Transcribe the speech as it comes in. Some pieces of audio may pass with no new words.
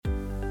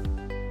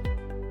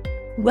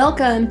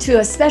Welcome to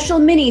a special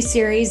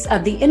mini-series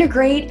of the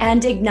Integrate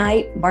and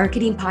Ignite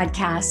Marketing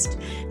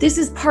Podcast. This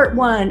is part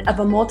one of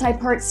a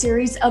multi-part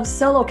series of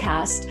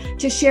Solocast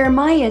to share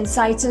my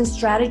insights and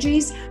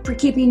strategies for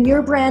keeping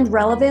your brand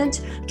relevant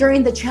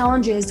during the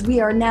challenges we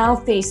are now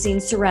facing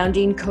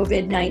surrounding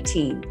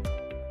COVID-19.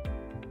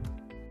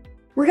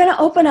 We're going to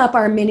open up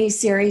our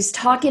mini-series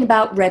talking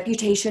about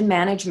reputation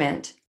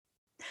management.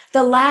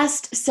 The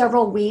last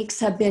several weeks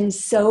have been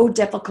so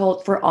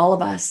difficult for all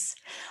of us.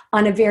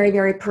 On a very,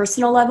 very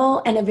personal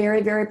level and a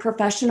very, very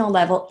professional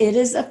level, it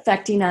is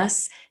affecting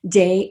us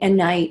day and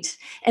night.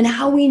 And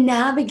how we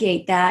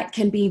navigate that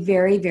can be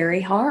very,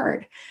 very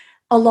hard.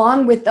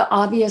 Along with the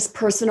obvious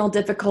personal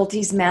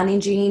difficulties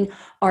managing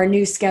our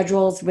new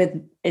schedules with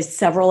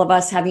several of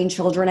us having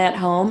children at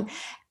home,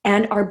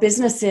 and our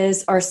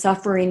businesses are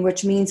suffering,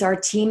 which means our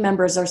team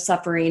members are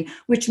suffering,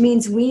 which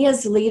means we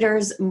as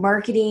leaders,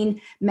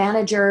 marketing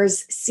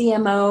managers,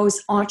 CMOs,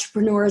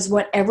 entrepreneurs,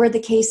 whatever the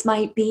case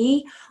might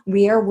be,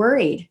 we are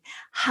worried.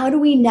 How do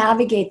we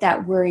navigate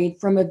that worry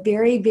from a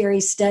very, very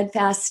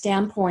steadfast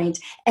standpoint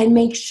and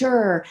make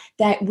sure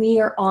that we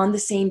are on the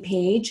same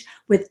page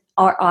with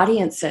our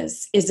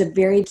audiences is a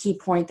very key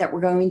point that we're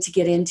going to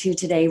get into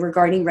today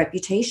regarding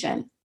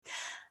reputation.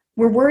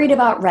 We're worried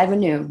about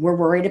revenue. We're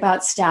worried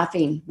about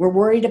staffing. We're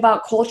worried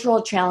about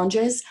cultural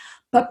challenges,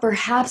 but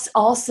perhaps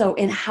also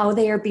in how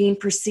they are being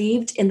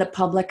perceived in the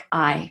public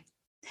eye.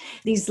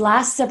 These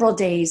last several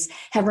days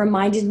have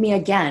reminded me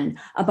again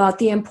about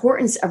the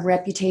importance of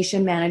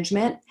reputation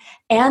management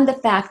and the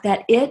fact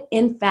that it,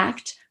 in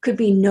fact, could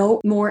be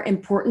no more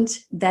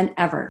important than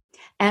ever.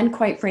 And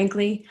quite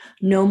frankly,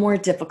 no more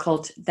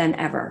difficult than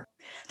ever.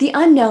 The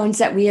unknowns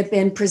that we have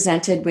been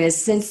presented with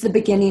since the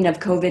beginning of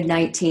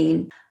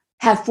COVID-19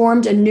 have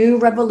formed a new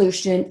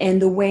revolution in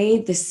the way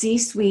the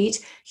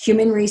C-suite,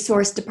 human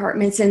resource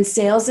departments, and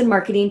sales and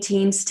marketing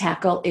teams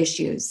tackle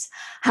issues.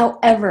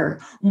 However,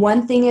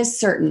 one thing is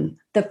certain,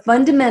 the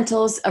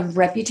fundamentals of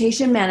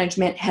reputation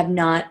management have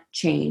not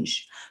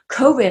changed.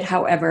 COVID,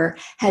 however,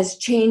 has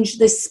changed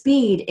the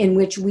speed in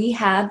which we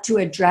have to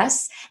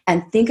address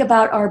and think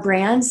about our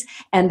brands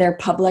and their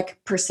public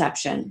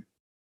perception.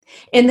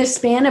 In the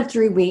span of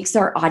 3 weeks,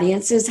 our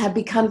audiences have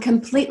become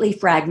completely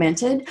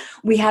fragmented.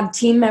 We have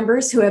team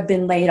members who have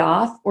been laid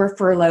off or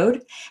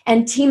furloughed,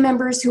 and team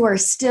members who are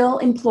still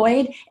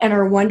employed and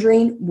are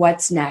wondering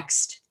what's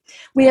next.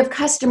 We have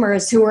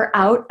customers who are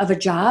out of a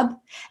job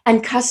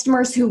and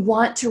customers who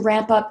want to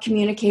ramp up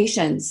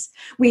communications.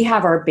 We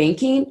have our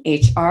banking,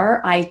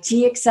 HR, IT,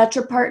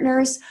 etc.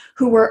 partners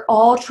who are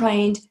all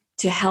trying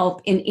to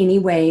help in any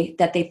way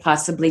that they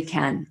possibly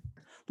can.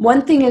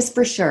 One thing is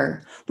for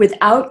sure,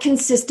 without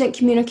consistent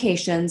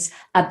communications,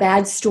 a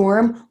bad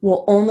storm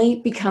will only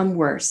become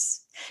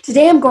worse.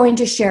 Today, I'm going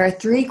to share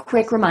 3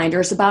 quick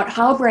reminders about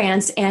how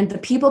brands and the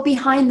people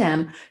behind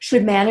them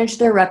should manage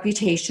their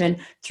reputation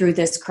through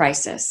this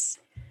crisis.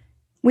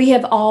 We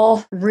have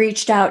all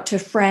reached out to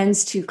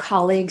friends, to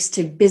colleagues,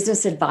 to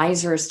business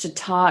advisors to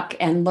talk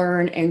and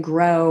learn and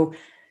grow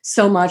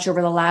so much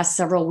over the last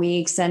several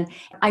weeks. And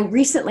I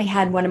recently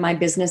had one of my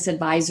business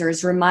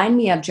advisors remind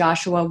me of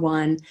Joshua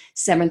 1,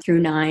 7 through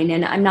 9.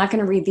 And I'm not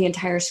going to read the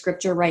entire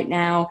scripture right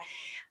now.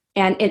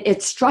 And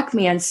it struck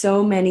me on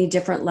so many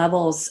different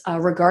levels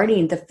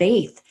regarding the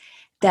faith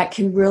that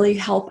can really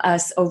help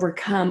us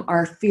overcome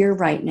our fear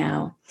right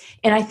now.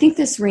 And I think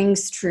this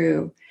rings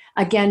true.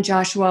 Again,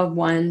 Joshua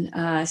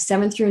 1,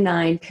 7 through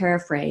 9,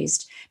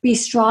 paraphrased. Be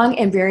strong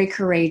and very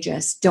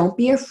courageous. Don't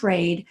be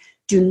afraid.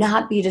 Do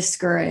not be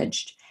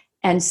discouraged.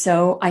 And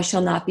so I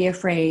shall not be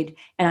afraid,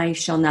 and I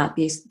shall not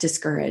be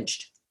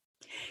discouraged.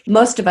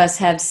 Most of us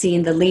have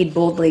seen the Lead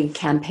Boldly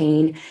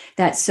campaign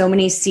that so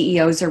many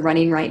CEOs are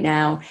running right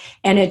now.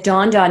 And it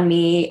dawned on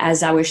me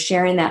as I was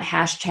sharing that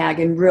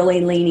hashtag and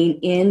really leaning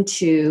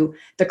into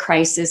the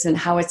crisis and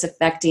how it's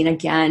affecting,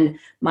 again,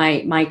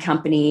 my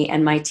company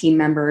and my team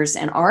members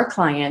and our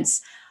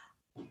clients.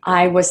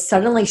 I was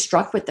suddenly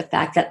struck with the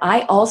fact that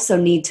I also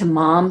need to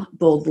mom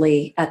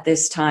boldly at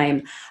this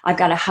time. I've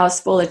got a house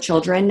full of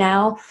children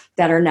now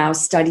that are now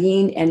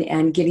studying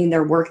and getting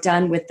their work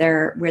done with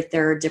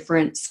their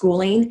different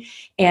schooling.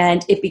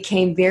 And it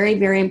became very,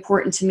 very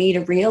important to me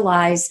to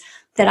realize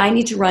that I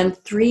need to run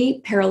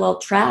 3 parallel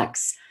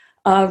tracks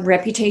of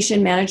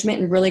reputation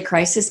management and really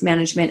crisis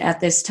management at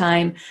this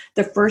time.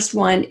 The first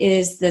one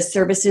is the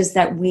services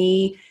that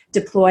we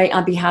deploy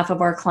on behalf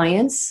of our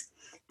clients.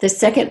 The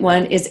second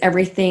one is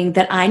everything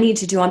that I need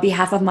to do on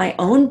behalf of my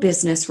own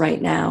business right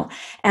now.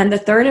 And the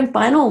third and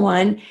final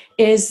one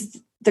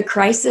is the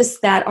crisis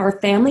that our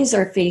families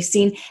are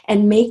facing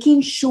and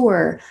making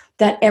sure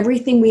that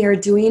everything we are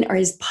doing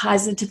is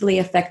positively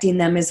affecting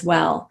them as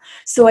well.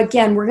 So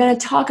again, we're going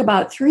to talk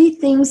about 3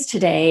 things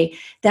today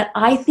that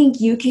I think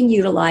you can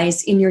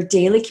utilize in your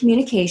daily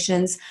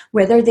communications,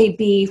 whether they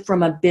be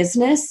from a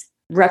business,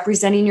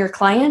 representing your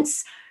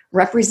clients,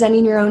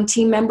 representing your own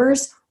team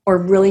members, or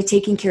really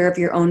taking care of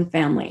your own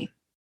family.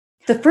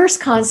 The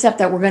first concept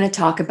that we're going to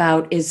talk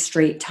about is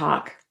straight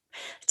talk.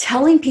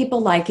 Telling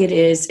people like it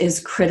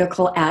is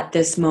critical at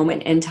this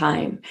moment in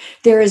time.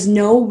 There is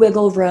no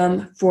wiggle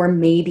room for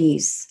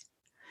maybes.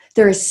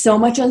 There is so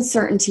much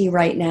uncertainty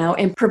right now,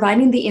 and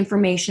providing the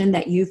information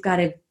that you've got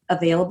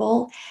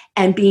available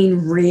and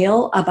being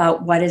real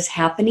about what is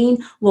happening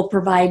will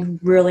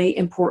provide really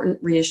important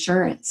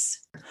reassurance.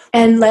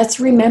 And let's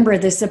remember,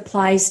 this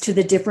applies to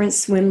the different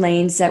swim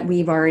lanes that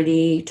we've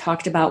already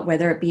talked about,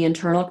 whether it be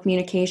internal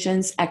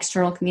communications,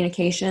 external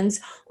communications,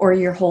 or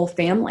your whole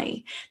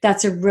family.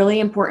 That's a really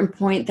important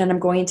point that I'm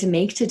going to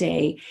make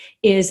today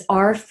is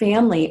our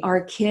family,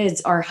 our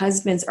kids, our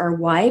husbands, our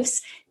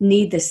wives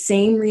need the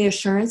same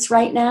reassurance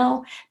right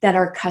now that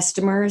our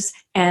customers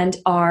and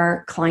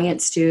our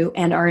clients do,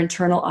 and our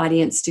internal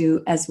audience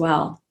do as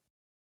well.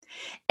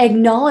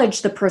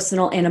 Acknowledge the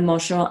personal and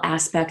emotional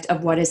aspect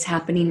of what is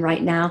happening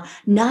right now,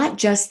 not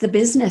just the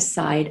business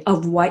side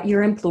of what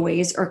your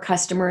employees or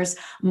customers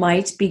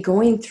might be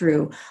going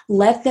through.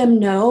 Let them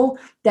know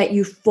that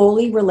you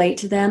fully relate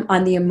to them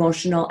on the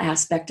emotional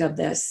aspect of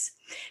this.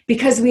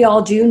 Because we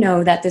all do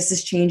know that this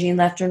is changing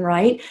left and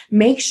right,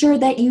 make sure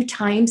that you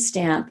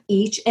timestamp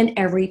each and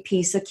every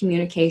piece of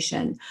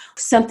communication.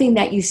 Something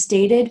that you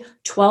stated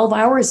 12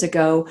 hours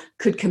ago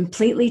could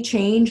completely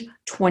change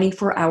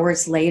 24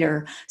 hours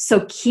later.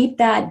 So keep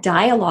that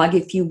dialogue,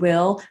 if you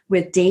will,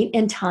 with date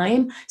and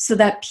time so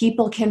that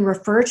people can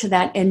refer to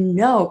that and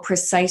know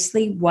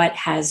precisely what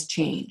has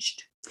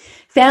changed.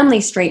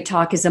 Family straight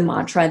talk is a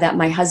mantra that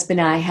my husband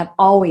and I have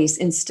always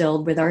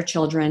instilled with our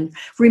children.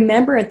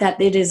 Remember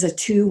that it is a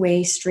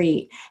two-way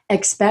street.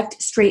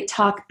 Expect straight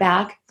talk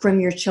back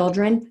from your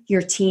children,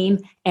 your team,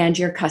 and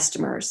your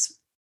customers.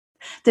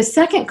 The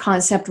second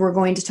concept we're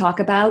going to talk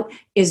about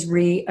is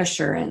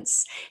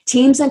reassurance.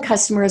 Teams and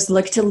customers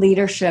look to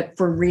leadership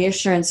for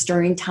reassurance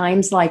during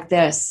times like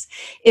this.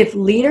 If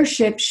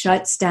leadership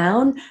shuts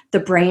down, the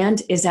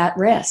brand is at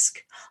risk.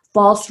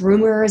 False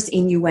rumors,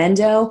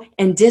 innuendo,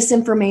 and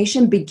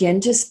disinformation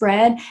begin to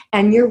spread,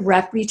 and your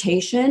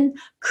reputation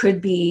could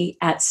be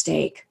at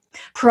stake.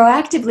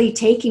 Proactively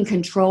taking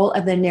control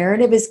of the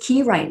narrative is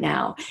key right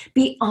now.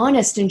 Be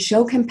honest and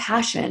show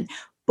compassion.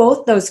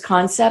 Both those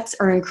concepts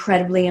are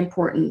incredibly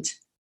important.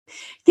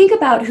 Think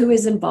about who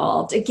is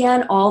involved.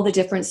 Again, all the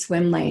different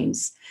swim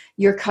lanes.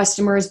 Your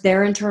customers,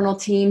 their internal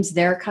teams,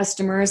 their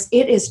customers.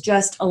 It is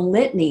just a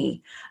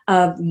litany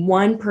of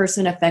one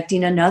person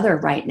affecting another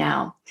right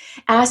now.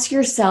 Ask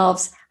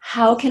yourselves,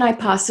 how can I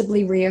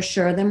possibly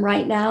reassure them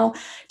right now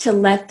to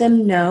let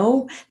them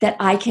know that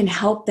I can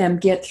help them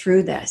get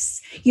through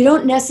this? You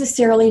don't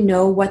necessarily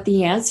know what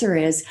the answer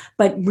is,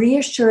 but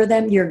reassure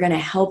them you're going to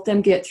help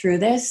them get through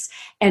this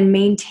and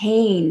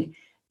maintain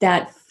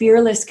that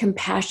fearless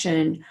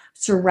compassion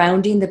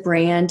surrounding the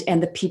brand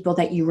and the people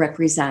that you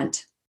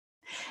represent.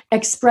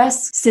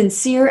 Express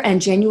sincere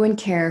and genuine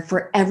care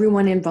for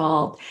everyone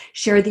involved.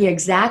 Share the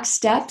exact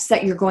steps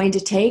that you're going to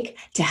take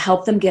to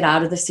help them get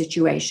out of the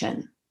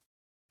situation.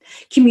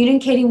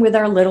 Communicating with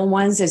our little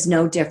ones is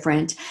no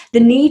different. The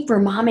need for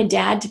mom and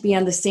dad to be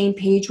on the same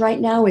page right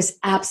now is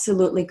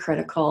absolutely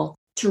critical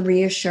to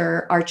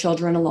reassure our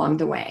children along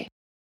the way.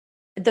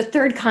 The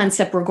third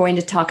concept we're going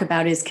to talk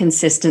about is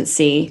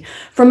consistency.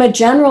 From a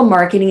general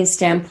marketing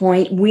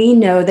standpoint, we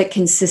know that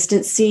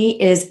consistency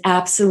is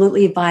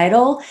absolutely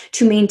vital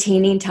to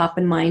maintaining top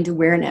of mind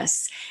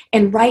awareness.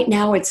 And right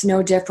now, it's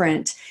no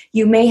different.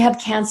 You may have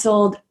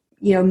canceled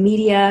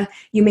media,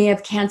 you may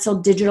have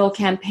canceled digital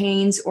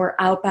campaigns or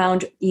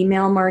outbound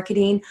email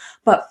marketing,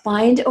 but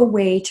find a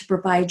way to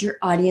provide your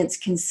audience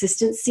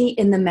consistency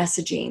in the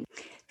messaging.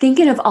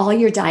 Thinking of all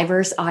your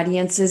diverse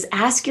audiences,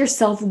 ask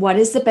yourself, what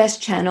is the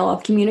best channel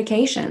of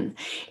communication?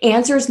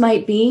 Answers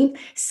might be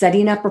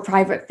setting up a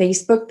private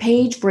Facebook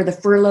page for the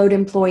furloughed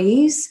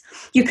employees.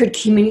 You could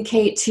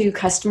communicate to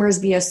customers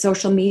via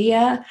social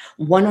media,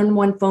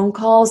 one-on-one phone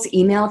calls,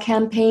 email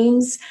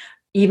campaigns,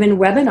 even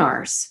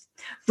webinars.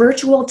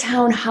 Virtual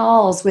town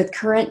halls with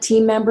current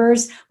team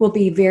members will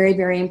be very,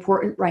 very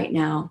important right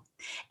now.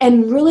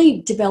 And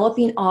really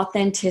developing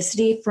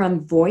authenticity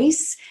from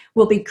voice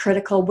will be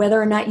critical, whether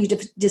or not you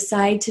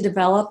decide to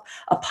develop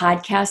a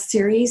podcast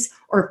series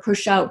or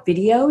push out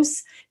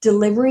videos.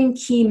 Delivering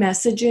key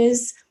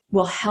messages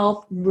will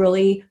help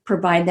really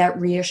provide that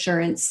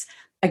reassurance,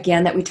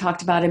 again, that we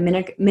talked about a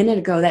minute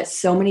ago, that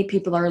so many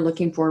people are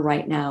looking for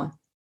right now.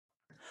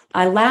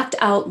 I laughed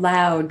out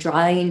loud,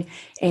 drawing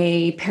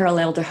a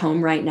parallel to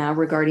home right now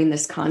regarding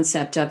this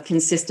concept of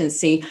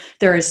consistency.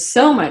 There is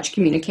so much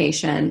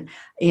communication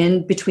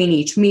in between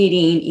each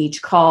meeting,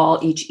 each call,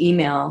 each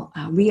email.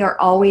 We are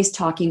always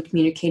talking,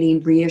 communicating,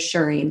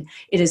 reassuring.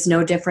 It is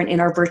no different in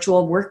our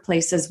virtual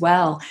workplace as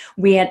well.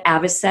 We at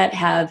Avocet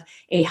have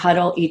a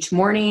huddle each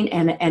morning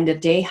and an end of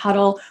day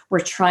huddle.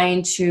 We're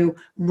trying to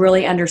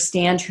really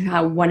understand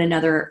how one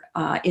another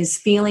is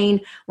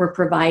feeling. We're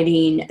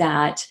providing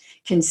that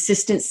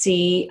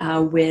consistency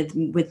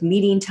with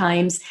meeting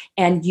times,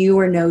 and you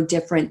are no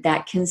different.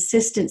 That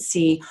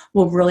consistency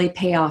will really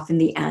pay off in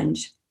the end.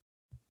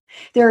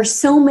 There are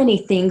so many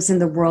things in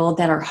the world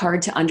that are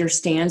hard to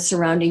understand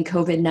surrounding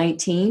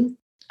COVID-19.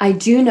 I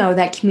do know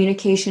that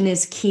communication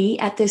is key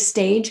at this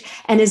stage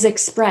and is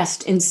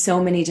expressed in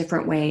so many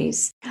different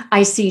ways.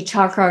 I see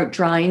chalk art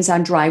drawings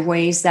on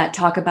driveways that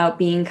talk about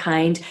being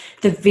kind,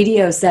 the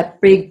videos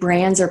that big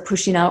brands are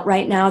pushing out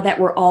right now that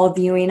we're all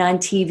viewing on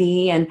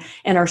TV and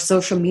our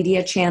social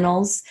media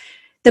channels.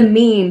 The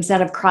memes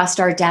that have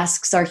crossed our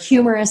desks are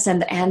humorous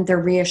and they're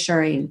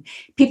reassuring.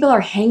 People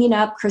are hanging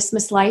up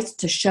Christmas lights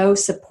to show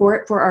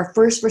support for our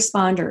first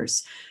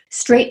responders.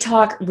 Straight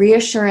talk,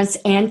 reassurance,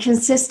 and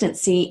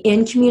consistency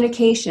in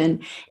communication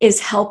is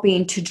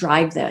helping to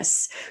drive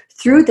this.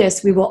 Through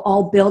this, we will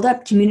all build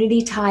up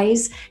community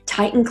ties,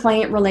 tighten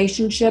client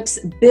relationships,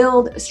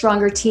 build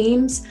stronger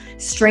teams,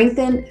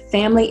 strengthen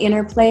family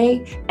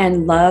interplay,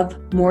 and love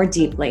more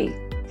deeply.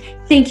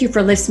 Thank you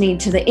for listening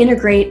to the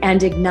Integrate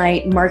and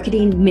Ignite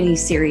Marketing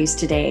mini-series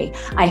today.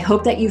 I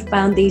hope that you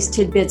found these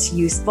tidbits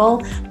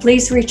useful.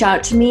 Please reach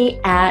out to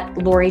me at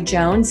Lori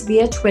Jones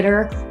via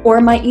Twitter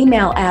or my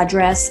email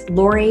address,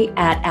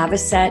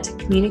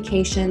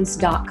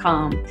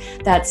 lori@avocetcommunications.com.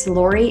 That's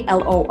Lori,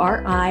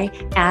 Lori,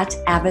 at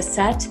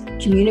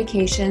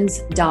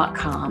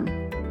avocetcommunications.com.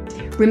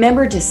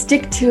 Remember to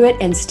stick to it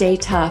and stay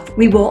tough.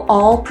 We will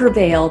all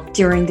prevail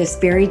during this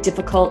very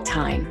difficult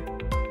time.